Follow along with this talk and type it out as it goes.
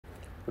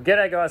Well,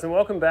 g'day guys, and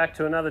welcome back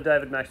to another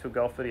David Maxfield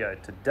golf video.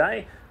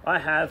 Today I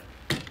have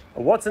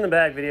a what's in the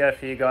bag video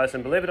for you guys,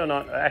 and believe it or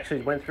not, I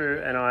actually went through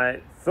and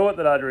I thought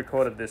that I'd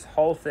recorded this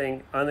whole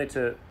thing only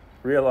to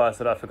realize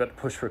that I forgot to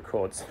push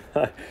record. So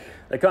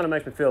that kind of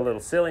makes me feel a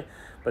little silly.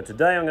 But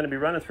today I'm going to be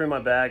running through my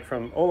bag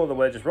from all of the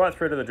wedges right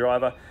through to the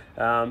driver.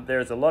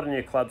 There's a lot of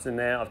new clubs in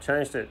there. I've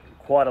changed it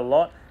quite a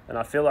lot, and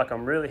I feel like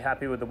I'm really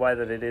happy with the way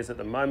that it is at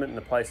the moment and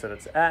the place that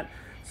it's at.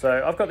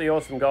 So I've got the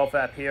awesome golf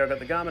app here. I've got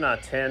the Garmin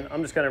R10.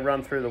 I'm just going to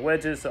run through the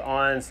wedges, the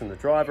irons, and the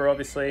driver,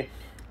 obviously,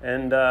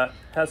 and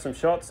have some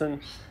shots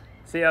and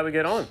see how we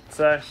get on.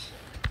 So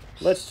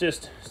let's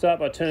just start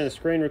by turning the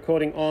screen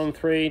recording on.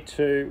 3,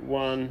 2,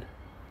 1,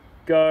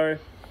 go.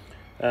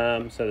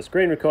 So the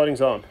screen recording's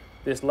on.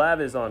 This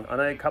lav is on. I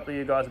know a couple of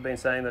you guys have been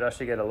saying that I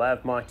should get a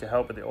lav mic to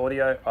help with the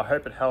audio. I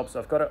hope it helps.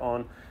 I've got it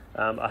on.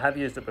 I have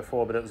used it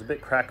before, but it was a bit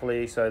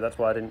crackly, so that's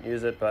why I didn't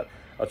use it, but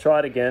I'll try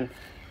it again.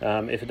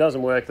 If it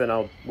doesn't work,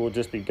 then we'll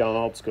just be going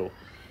old school.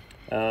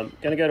 Going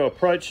to go to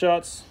approach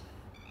shots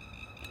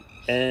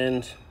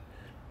and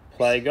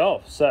play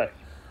golf. So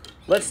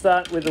let's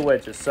start with the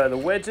wedges. So the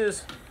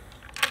wedges,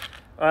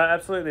 I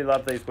absolutely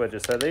love these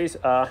wedges. So these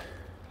are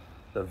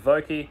the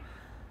Vokey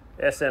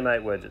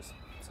SM8 wedges.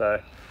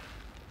 So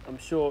I'm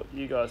sure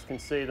you guys can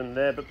see them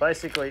there, but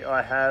basically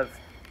I have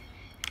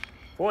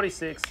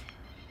 46,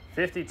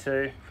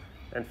 52,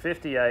 and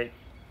 58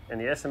 in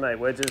the SM8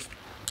 wedges.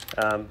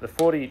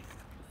 The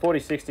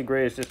 46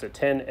 degree is just a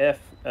 10F,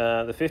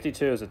 the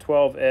 52 is a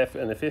 12F,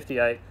 and the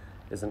 58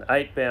 is an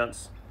 8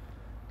 bounce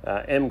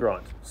M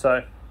grind.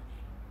 So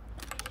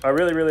I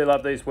really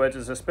love these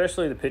wedges,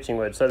 especially the pitching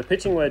wedge. So the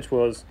pitching wedge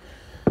was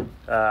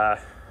the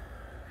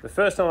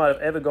first time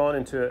I've ever gone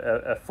into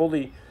a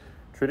fully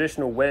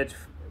traditional wedge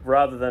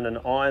rather than an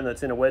iron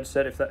that's in a wedge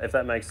set, if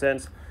that makes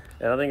sense.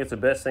 And I think it's the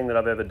best thing that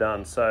I've ever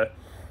done. So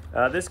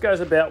this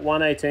goes about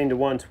 118 to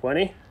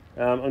 120.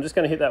 I'm just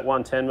going to hit that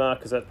 110 mark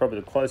because that's probably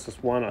the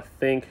closest one, I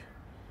think.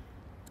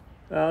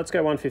 Let's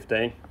go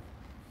 115.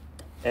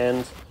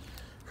 And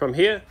from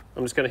here,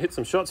 I'm just going to hit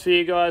some shots for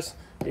you guys.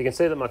 You can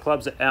see that my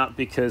clubs are out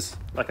because,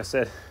 like I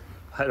said,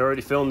 I had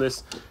already filmed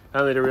this,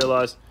 only to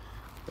realize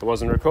it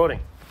wasn't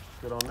recording.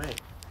 Good on me.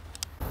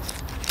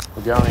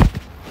 We're going.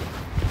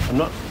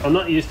 I'm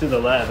not used to the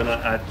lav, and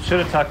I should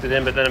have tucked it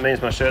in, but then it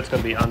means my shirt's got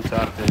to be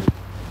untucked, and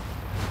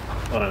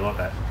I don't like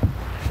that.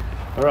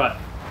 All right.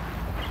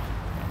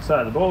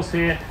 So the ball's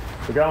here.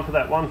 We're going for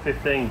that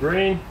 115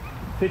 green,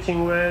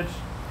 pitching wedge.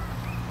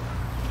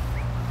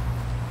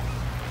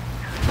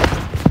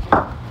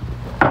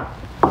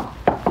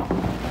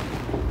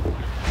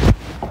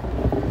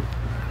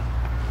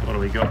 What do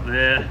we got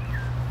there?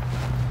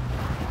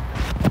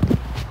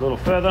 A little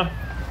further.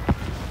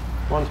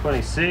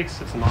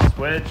 126, it's a nice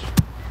wedge.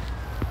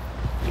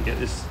 You get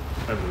this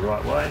over the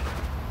right way.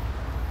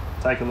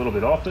 Take a little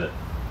bit off it.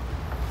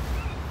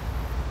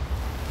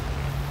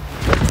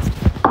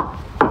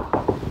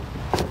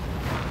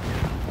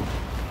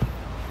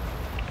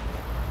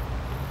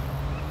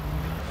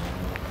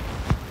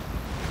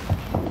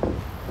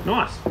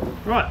 Nice.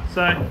 Right,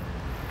 so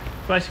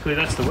basically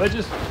that's the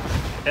wedges,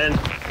 and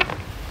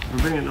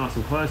we'll bring it nice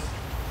and close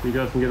so you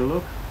guys can get a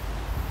look.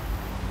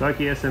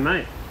 Vokey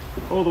SM8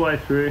 all the way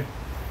through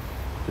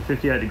the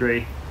 58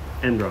 degree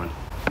end grind.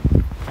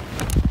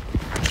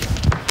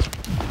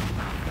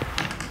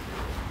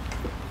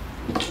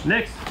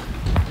 Next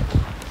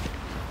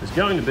is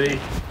going to be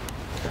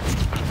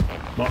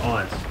my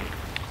irons.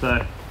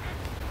 So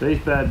these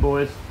bad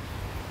boys,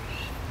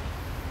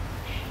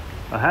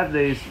 I have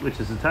these, which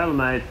is the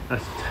TaylorMade,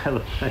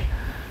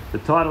 the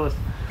Titleist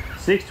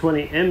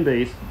 620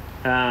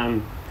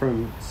 MBs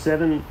from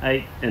 7,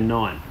 8, and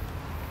 9.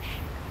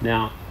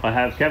 Now, I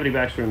have cavity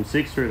backs from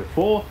 6 through to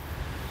 4,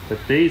 but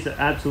these are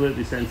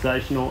absolutely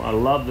sensational. I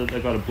love that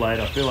they've got a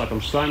blade. I feel like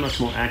I'm so much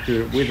more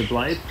accurate with a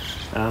blade.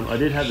 I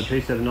did have the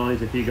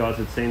P790s, if you guys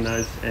had seen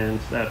those, and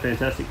they're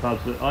fantastic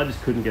clubs, but I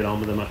just couldn't get on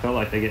with them. I felt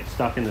like they get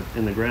stuck in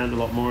the ground a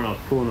lot more, and I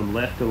was pulling them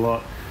left a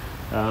lot.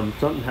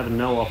 Something having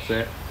no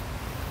offset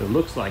that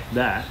looks like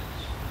that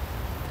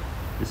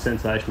is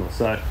sensational.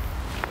 So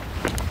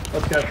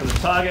let's go for the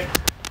target,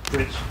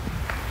 which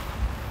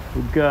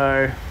will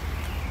go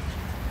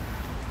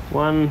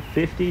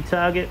 150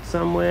 target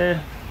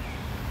somewhere,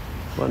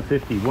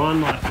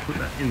 151, might have to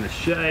put that in the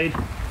shade.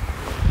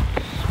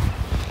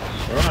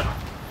 All right,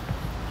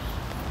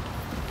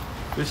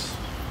 this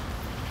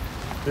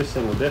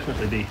thing will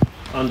definitely be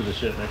under the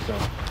shirt next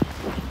time.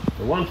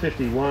 The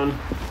 151,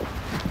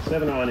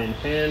 7-iron in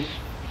hand.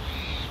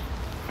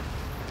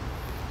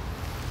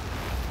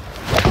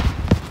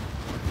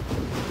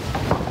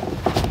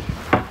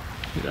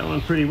 Hit that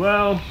one pretty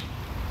well.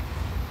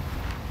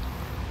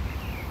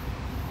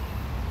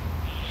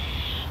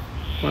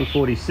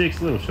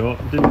 .146, a little short,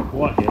 didn't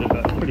quite get it,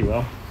 but pretty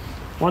well.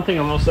 One thing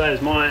I will say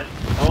is my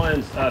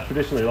irons are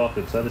traditionally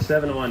lofted, so the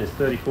 7-iron is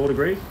 34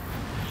 degrees,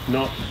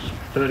 not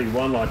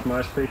 31 like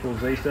most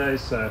people's these days,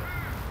 so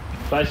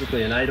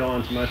basically an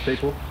 8-iron to most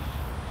people.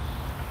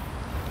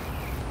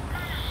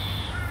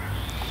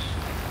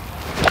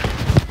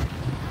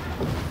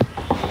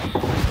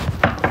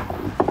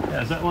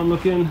 How's that one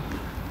looking?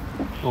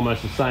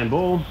 Almost the same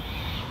ball.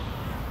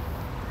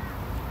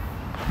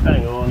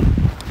 Hang on.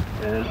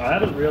 And I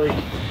haven't really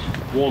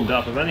warmed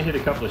up. I've only hit a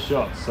couple of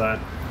shots, so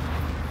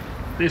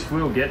this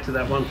will get to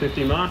that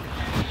 150 mark.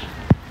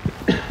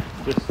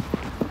 Just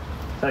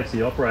takes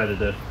the operator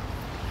to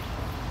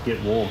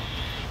get warm.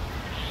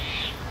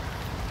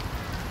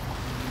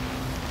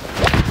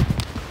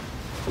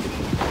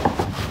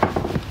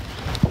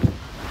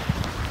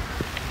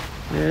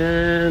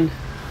 And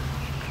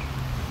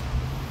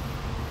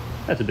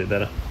that's a bit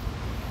better.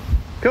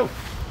 Cool.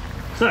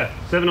 So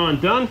 7-iron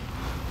done.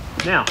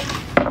 Now,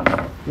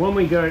 when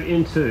we go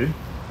into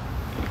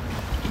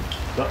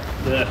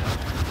the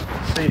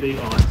CB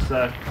irons,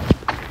 so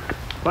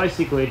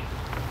basically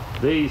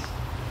these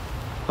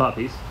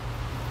puppies,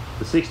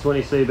 the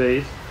 620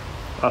 CBs,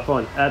 I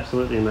find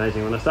absolutely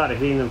amazing. When I started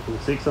hitting them from the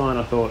 6-iron,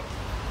 I thought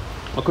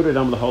I could have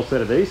done with a whole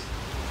set of these,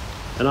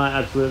 and I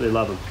absolutely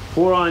love them.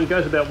 4-iron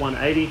goes about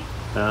 180.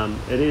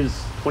 It is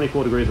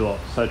 24 degrees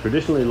aloft, so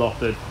traditionally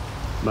lofted,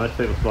 most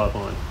people's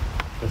 5-iron.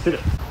 Let's hit it.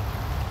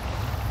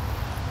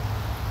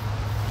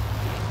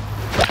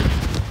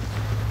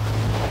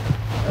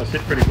 That was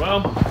hit pretty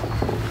well.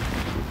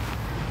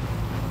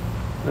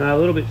 A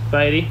little bit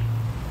fadey,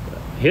 but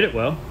hit it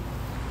well.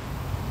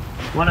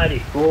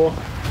 184.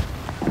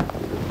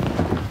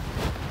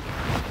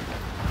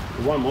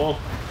 One more.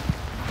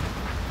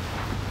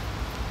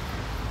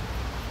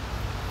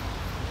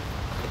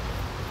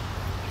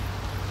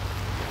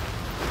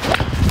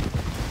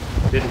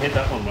 Didn't hit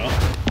that one well.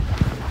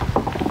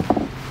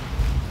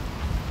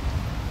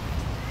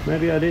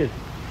 Maybe I did.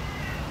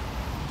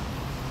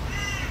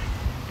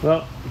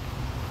 Well,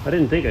 I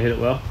didn't think I hit it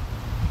well.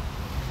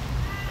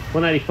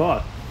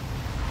 185.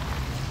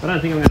 I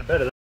don't think I'm going to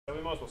better that. So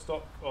we might as well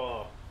stop.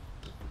 Oh,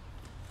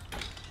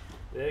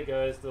 there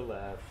goes the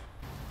lav.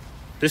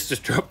 This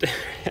just dropped out.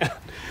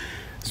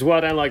 This is why I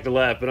don't like the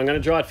lav, but I'm going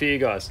to try it for you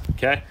guys.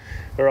 Okay.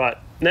 All right.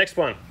 Next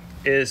one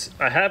is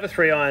I have a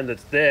 3-iron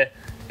that's there.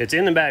 It's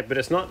in the bag, but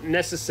it's not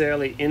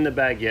necessarily in the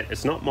bag yet.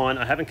 It's not mine.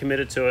 I haven't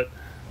committed to it,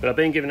 but I've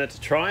been given it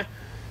to try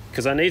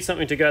because I need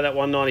something to go that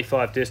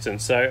 195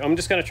 distance. So I'm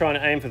just going to try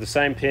and aim for the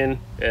same pin,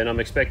 and I'm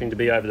expecting to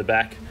be over the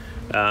back.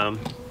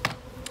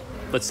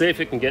 Let's see if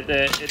it can get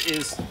there. It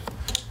is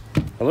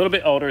a little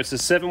bit older. It's a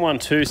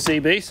 712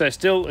 CB, so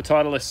still a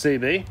Titleist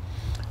CB.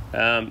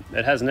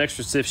 It has an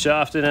extra stiff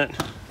shaft in it,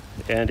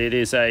 and it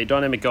is a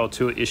Dynamic Gold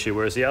Tour issue,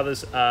 whereas the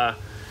others are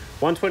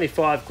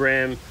 125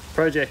 gram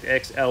Project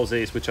X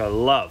LZs, which I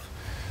love.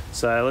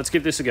 So let's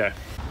give this a go.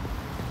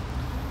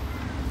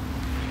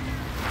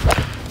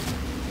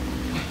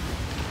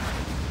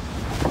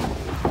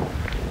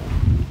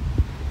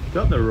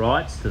 Got the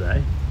rights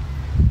today,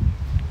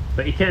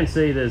 but you can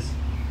see I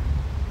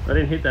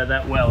didn't hit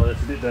that well.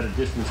 That's a bit better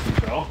distance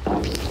control.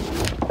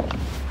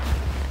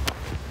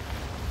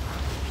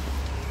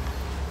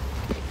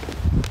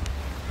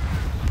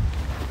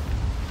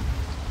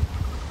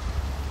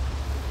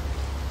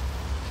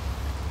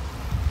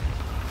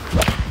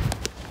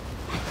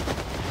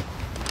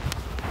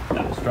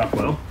 That was struck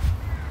well.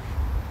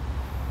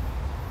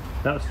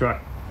 That was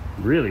struck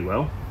really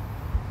well.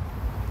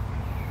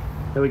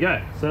 There we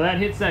go. So that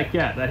hits that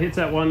gap. That hits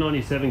that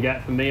 197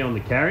 gap for me on the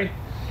carry,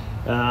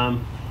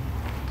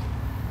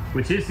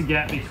 which is the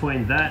gap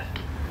between that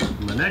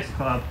and my next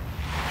club,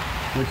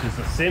 which is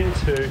a Sim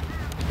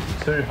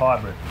 2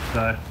 hybrid.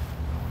 So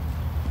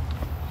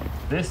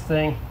this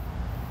thing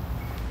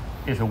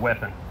is a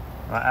weapon.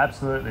 I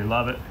absolutely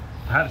love it.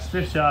 I have a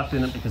stiff shaft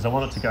in it because I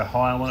want it to go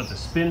high. I want it to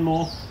spin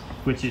more,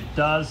 which it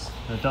does.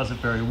 It does it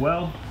very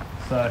well.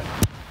 So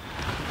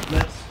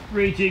let's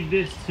rejig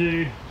this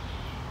to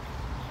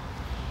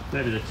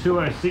maybe the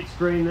 206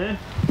 green there,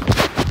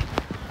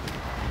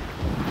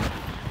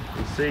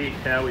 and see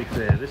how we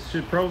fare. This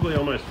should probably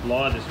almost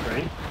fly this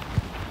green.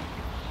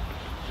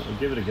 I'll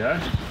give it a go.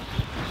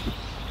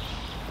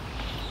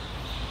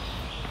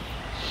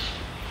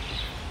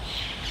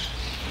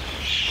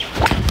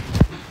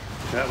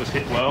 That was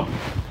hit well.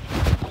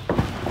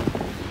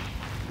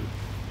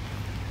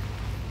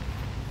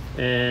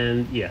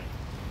 And yeah,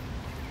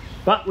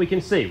 but we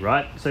can see,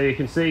 right? So you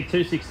can see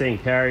 216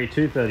 carry,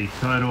 230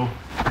 total.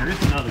 There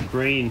is another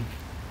green,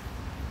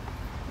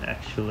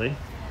 actually.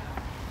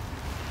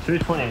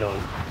 229.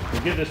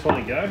 We'll give this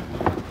one a go.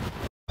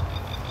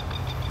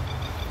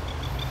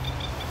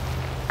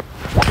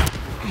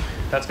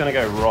 That's going to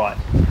go right.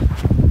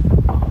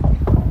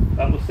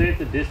 But we'll see if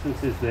the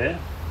distance is there.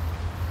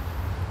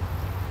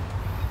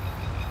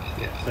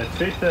 Yeah, so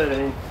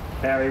 213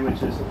 carry,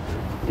 which is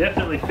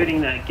definitely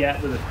fitting that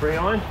gap with a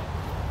 3-iron.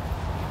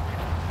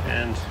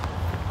 And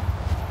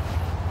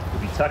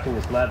we'll be tucking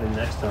this lab in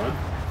next time.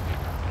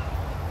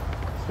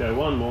 Let's go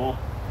one more.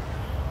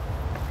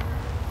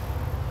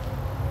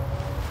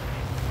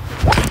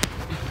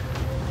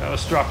 That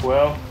was struck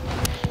well.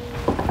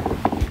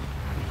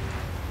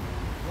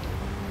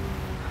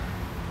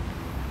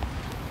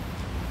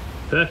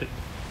 Perfect.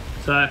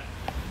 So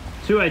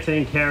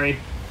 218 carry,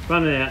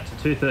 running out to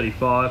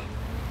 235,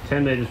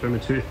 10 meters from a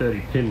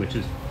 230 pin, which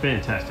is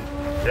fantastic.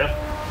 Yeah.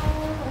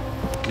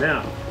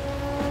 Now,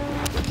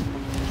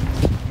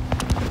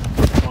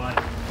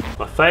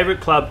 my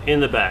favorite club in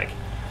the bag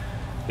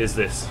is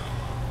this.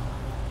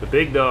 The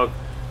Big Dog,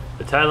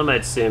 the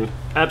TaylorMade Sim.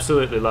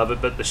 Absolutely love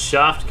it, but the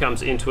shaft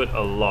comes into it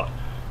a lot,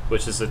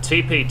 which is the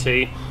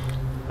TPT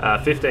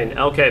 15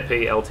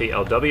 LKP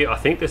LTLW. I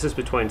think this is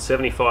between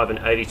 75 and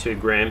 82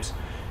 grams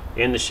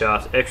in the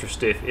shaft, extra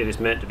stiff. It is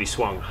meant to be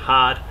swung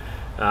hard.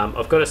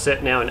 I've got it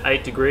set now in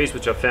 8 degrees,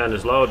 which I've found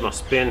has lowered my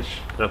spin,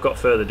 and I've got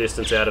further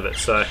distance out of it.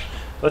 So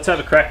let's have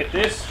a crack at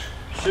this.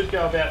 Should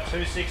go about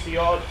 260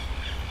 odd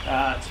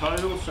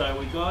total. So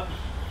we got,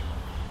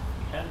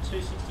 how did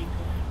 260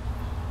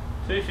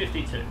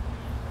 252.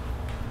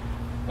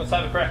 Let's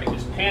have a crack at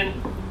this pin.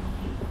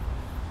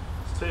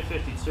 It's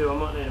 252. I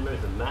might need to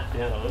move the mat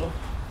down a little.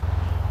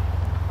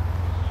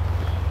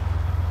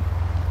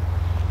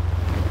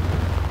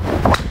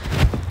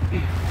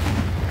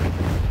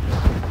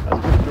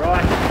 That's a bit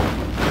dry.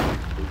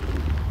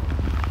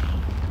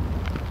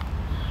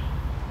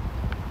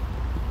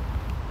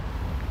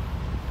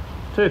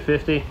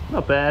 $250,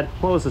 not bad.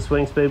 What was the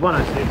swing speed?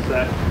 106.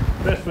 So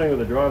first swing with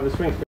the driver. The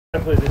swing speed,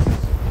 hopefully this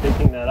is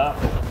picking that up.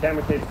 The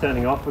camera keeps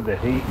turning off with the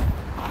heat.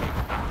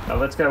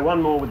 Let's go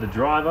one more with the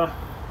driver.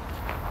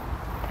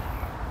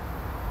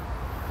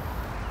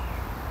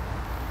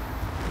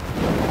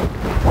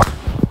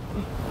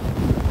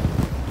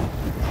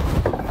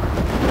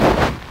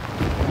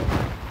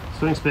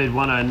 Swing speed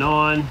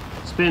 109,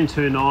 spin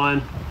 29,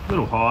 a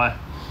little high,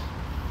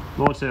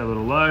 launch there a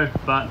little low,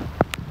 but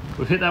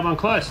we've hit that one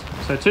close.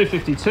 So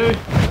 252,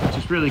 which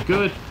is really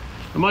good.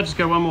 I might just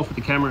go one more for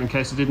the camera in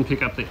case I didn't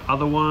pick up the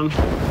other one.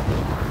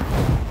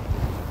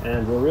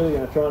 And we're really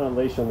going to try and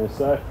unleash on this.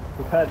 So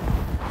we've had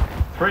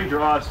 3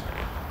 drives.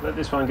 Let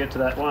this one get to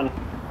that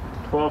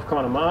 112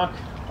 kind of mark.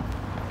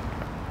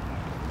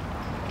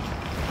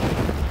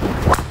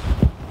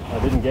 I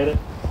didn't get it.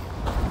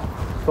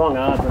 Swung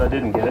hard, but I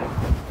didn't get it.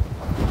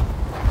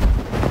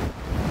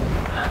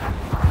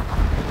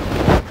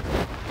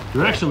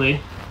 Directionally,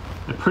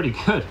 they're pretty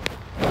good.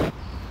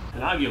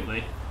 And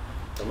arguably,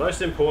 the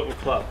most important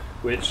club,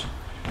 which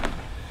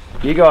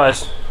you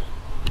guys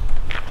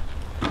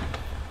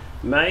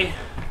may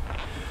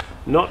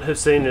not have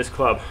seen this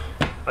club.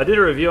 I did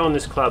a review on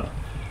this club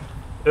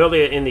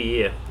earlier in the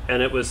year,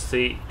 and it was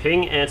the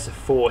Ping Answer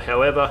 4.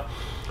 However,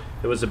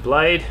 it was a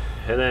blade,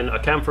 and then I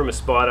came from a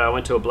spider. I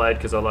went to a blade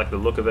because I like the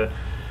look of it,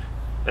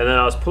 and then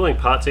I was pulling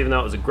putts, even though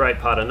it was a great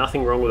putter.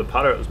 Nothing wrong with the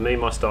putter, it was me,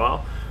 my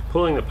style,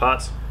 pulling the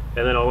putts.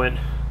 And then I went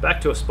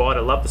back to a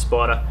spider, loved the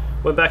spider,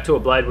 went back to a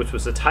blade, which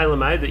was the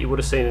TaylorMade that you would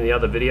have seen in the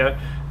other video.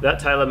 That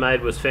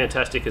TaylorMade was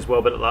fantastic as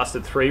well, but it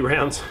lasted 3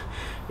 rounds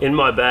in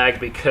my bag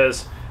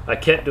because I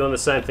kept doing the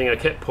same thing. I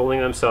kept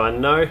pulling them. So I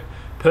know,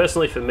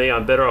 personally for me,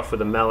 I'm better off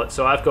with a mallet.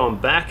 So I've gone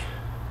back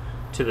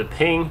to the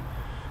Ping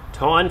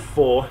Tine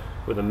 4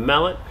 with a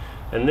mallet,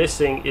 and this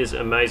thing is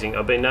amazing.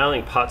 I've been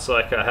nailing putts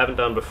like I haven't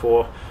done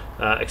before,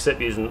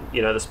 except using,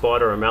 you know, the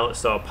spider or mallet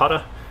style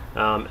putter.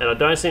 And I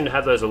don't seem to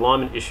have those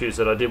alignment issues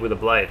that I did with a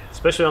blade,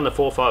 especially on the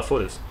 4-5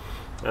 footers.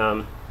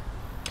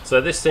 So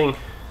this thing,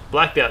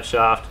 blacked out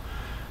shaft,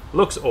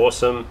 looks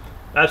awesome.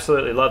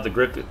 Absolutely love the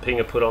grip that Ping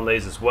have put on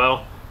these as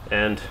well.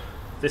 And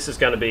this is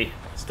going to be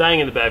staying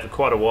in the bag for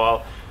quite a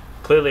while.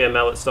 Clearly a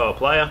mallet style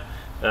player.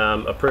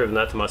 I've proven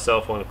that to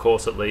myself on a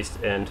course at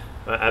least, and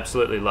I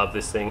absolutely love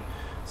this thing.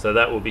 So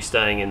that will be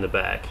staying in the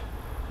bag.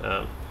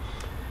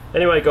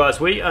 Anyway guys,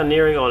 we are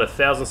nearing on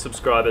 1,000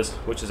 subscribers,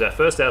 which is our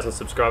first 1,000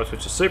 subscribers,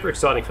 which is super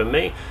exciting for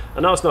me. I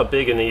know it's not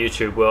big in the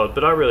YouTube world,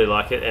 but I really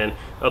like it, and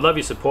I'd love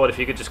your support. If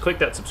you could just click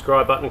that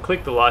subscribe button,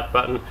 click the like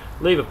button,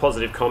 leave a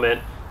positive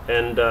comment,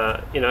 and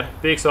you know,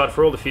 be excited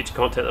for all the future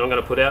content that I'm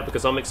going to put out,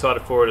 because I'm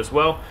excited for it as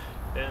well.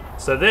 And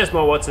so there's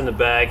my what's in the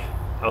bag.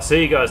 I'll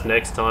see you guys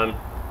next time.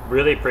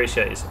 Really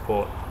appreciate your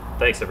support.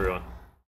 Thanks everyone.